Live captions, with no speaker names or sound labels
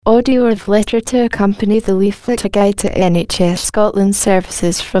body of letter to accompany the leaflet, a guide to NHS Scotland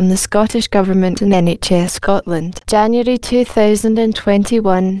services from the Scottish Government and NHS Scotland. January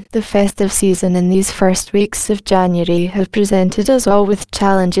 2021. The festive season in these first weeks of January have presented us all with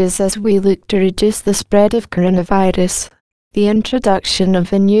challenges as we look to reduce the spread of coronavirus. The introduction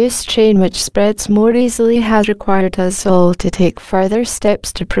of a new strain which spreads more easily has required us all to take further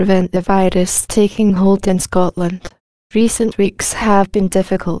steps to prevent the virus taking hold in Scotland. Recent weeks have been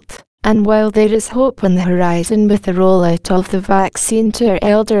difficult, and while there is hope on the horizon with the rollout of the vaccine to our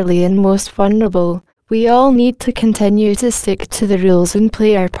elderly and most vulnerable, we all need to continue to stick to the rules and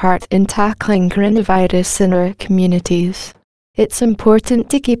play our part in tackling coronavirus in our communities. It's important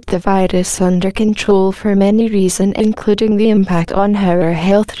to keep the virus under control for many reasons, including the impact on how our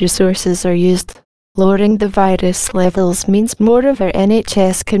health resources are used. Lowering the virus levels means more of our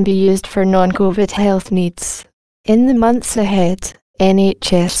NHS can be used for non-COVID health needs. In the months ahead,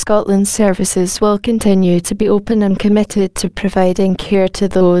 NHS Scotland services will continue to be open and committed to providing care to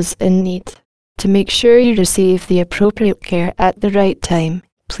those in need. To make sure you receive the appropriate care at the right time,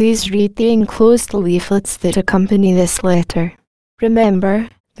 please read the enclosed leaflets that accompany this letter. Remember,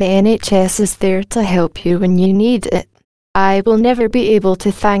 the NHS is there to help you when you need it. I will never be able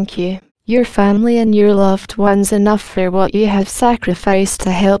to thank you, your family and your loved ones enough for what you have sacrificed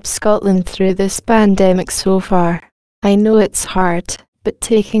to help Scotland through this pandemic so far. I know it's hard, but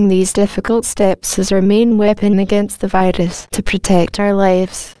taking these difficult steps is our main weapon against the virus to protect our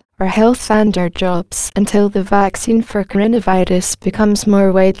lives, our health and our jobs until the vaccine for coronavirus becomes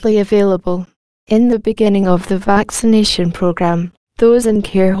more widely available. In the beginning of the vaccination programme, those in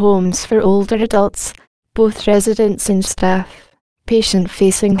care homes for older adults, both residents and staff,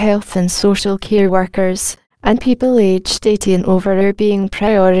 patient-facing health and social care workers, and people aged 80 and over are being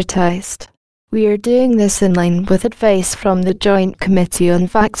prioritised. We are doing this in line with advice from the Joint Committee on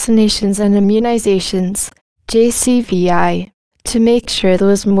Vaccinations and Immunisations, JCVI, to make sure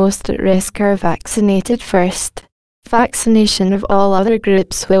those most at risk are vaccinated first. Vaccination of all other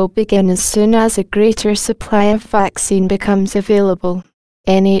groups will begin as soon as a greater supply of vaccine becomes available.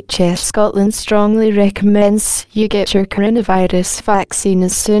 NHS Scotland strongly recommends you get your coronavirus vaccine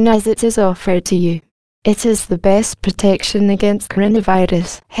as soon as it is offered to you. It is the best protection against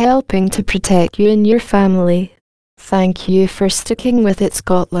coronavirus, helping to protect you and your family. Thank you for sticking with it,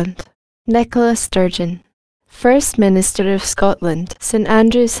 Scotland. Nicola Sturgeon, First Minister of Scotland, St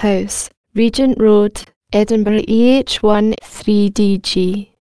Andrew's House, Regent Road, Edinburgh EH1 3DG.